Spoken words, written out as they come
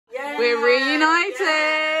We're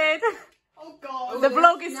reunited. Oh God. The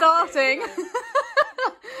vlog is starting.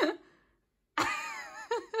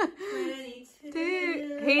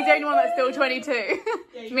 He's the only one that's still 22.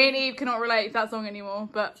 Yeah, me and Eve cannot relate to that song anymore,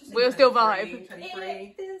 but we'll still vibe.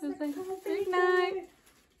 23.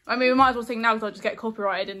 I mean, we might as well sing now because I'll just get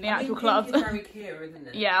copyrighted in the actual club. Pink is very cute, isn't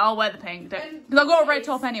it? Yeah, I'll wear the pink because I've got a red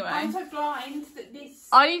top anyway. I'm so blind that this.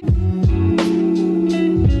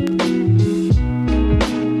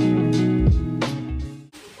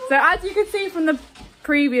 So as you can see from the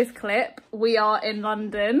previous clip, we are in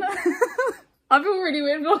London. I feel really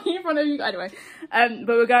weird vlogging in front of you. Anyway, but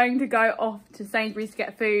we're going to go off to Sainsbury's to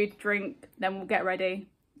get food, drink, then we'll get ready.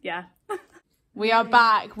 Yeah. We are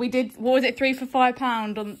back. We did, what was it, 3 for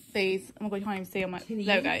 £5 on these? Oh my God, you can't even see on my, Tinnies.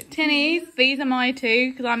 There we go. Tinnies. These are my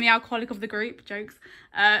two, because I'm the alcoholic of the group. Jokes.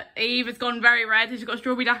 Eve has gone very red, she's got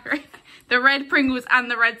strawberry daiquiri. The red Pringles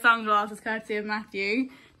and the red sunglasses, courtesy of Matthew.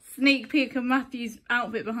 Sneak peek of Matthew's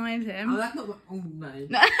outfit behind him. Oh, that's not. Oh no.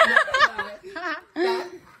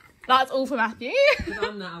 That's all for Matthew. Because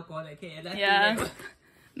I'm the alcoholic here. Let's Yeah. do it.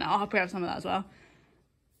 No, I'll probably have some of that as well.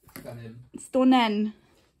 Got him. Stonen.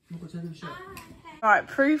 Right,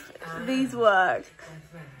 proof these work.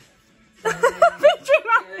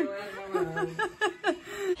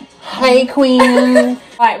 Hey Queen.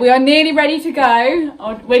 Right, we are nearly ready to go.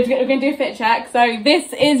 We're going to do a fit check. So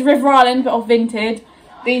this is River Island, but off Vinted.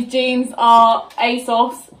 These jeans are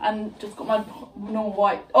ASOS and just got my normal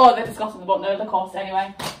white. Oh, they're disgusting. They're Lacoste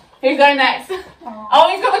anyway. Who's going next? Oh,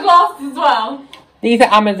 he's got the glasses as well. These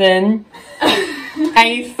are Amazon.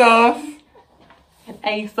 ASOS.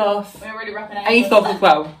 ASOS. We're really wrapping ASOS as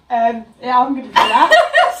well. Yeah, I'm going to do that.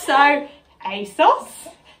 So, ASOS,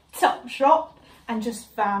 Topshop, and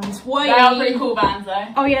just Vans. They are pretty cool Vans though.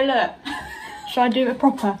 Oh yeah, look. Should I do it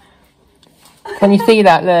proper? Can you see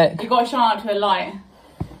that? Look. You've got to shine up to a light.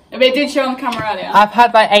 But it did show on the camera earlier. I've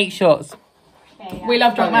had like 8 shots. Yeah. We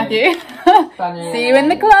love drunk Matthew. Funny. See you in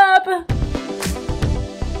the club.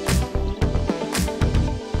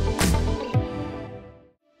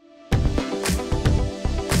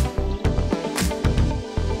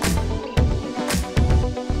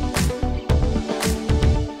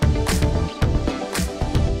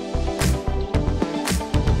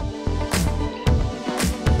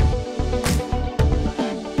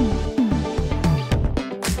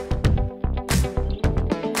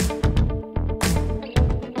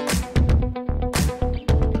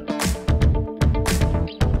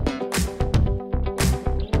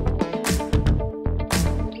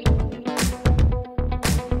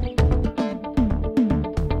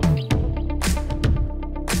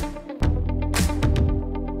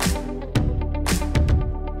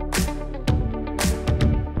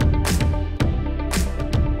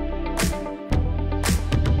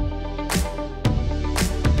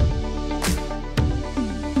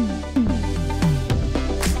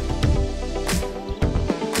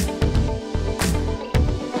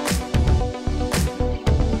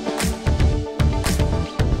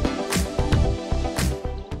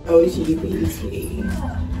 LGBT.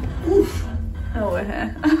 Oof. Oh, we're here.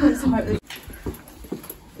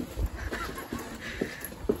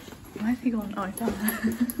 Where's he gone? Oh, he's down there.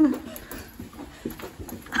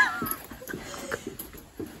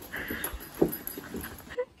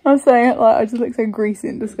 I'm saying it like I just look so greasy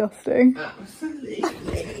and disgusting.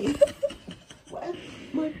 Absolutely.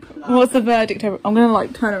 What's the verdict? I'm gonna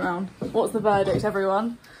like turn around. What's the verdict,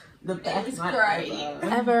 everyone? The best It's night great.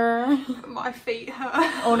 Ever. My feet hurt.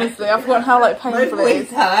 Honestly, I've forgotten how like painful it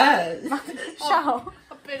is. hurt. Shout.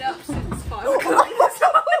 I've been up since 5 o'clock.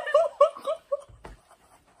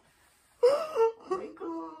 Oh my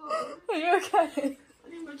God. Are you okay? I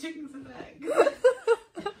need my chickens and eggs.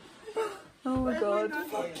 Oh my God.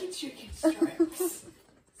 Fucking chicken strips.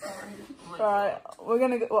 Sorry. Right, we're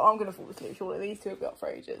gonna go, well, I'm gonna fall asleep shortly. These two have got for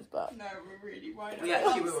ages, but No, we really won't. We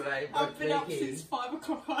actually will, though. I've been up since 5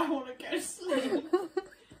 o'clock. I want to go to sleep.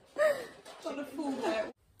 On a full day.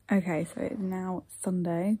 okay, so it's now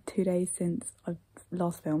Sunday, 2 days since I've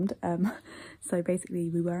last filmed. So basically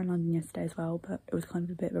we were in London yesterday as well, but it was kind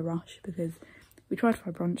of a bit of a rush because we tried for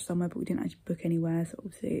a brunch somewhere, but we didn't actually book anywhere. So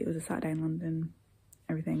obviously it was a Saturday in London,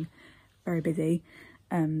 everything very busy.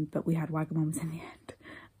 But we had Wagamams in the end.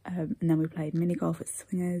 And then we played mini golf at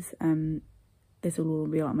Swingers. This will all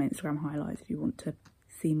be like my Instagram highlights if you want to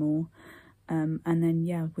see more. And then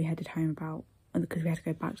yeah, we headed home about, because we had to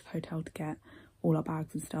go back to the hotel to get all our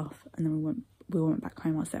bags and stuff, and then we went back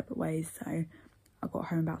home our separate ways. So I got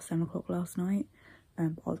home about 7 o'clock last night. I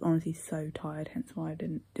was honestly so tired, hence why I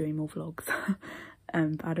didn't do any more vlogs.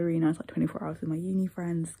 But I had a really nice like 24 hours with my uni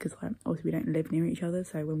friends, because like obviously we don't live near each other,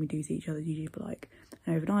 so when we do see each other it's usually for like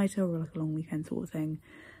an overnighter or like a long weekend sort of thing.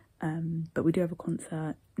 But we do have a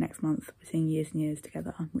concert next month. We're seeing Years and Years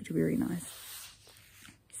together, which will be really nice.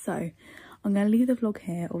 So I'm going to leave the vlog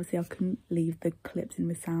here. Obviously I couldn't leave the clips in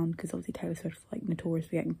with sound, because obviously Taylor Swift's like notorious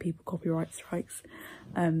for getting people copyright strikes.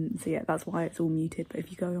 So yeah, that's why it's all muted. But if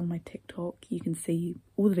you go on my TikTok, you can see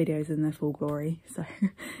all the videos in their full glory, so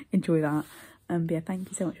enjoy that. But yeah, thank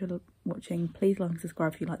you so much for watching. Please like and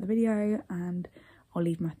subscribe if you like the video, and I'll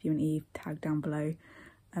leave Matthew and Eve tagged down below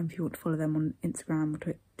if you want to follow them on Instagram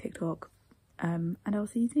or TikTok. And I'll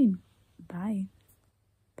see you soon. Bye.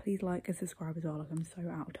 Please like and subscribe as well. Like, I'm so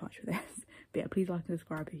out of touch with this. But yeah, please like and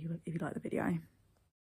subscribe if you like the video.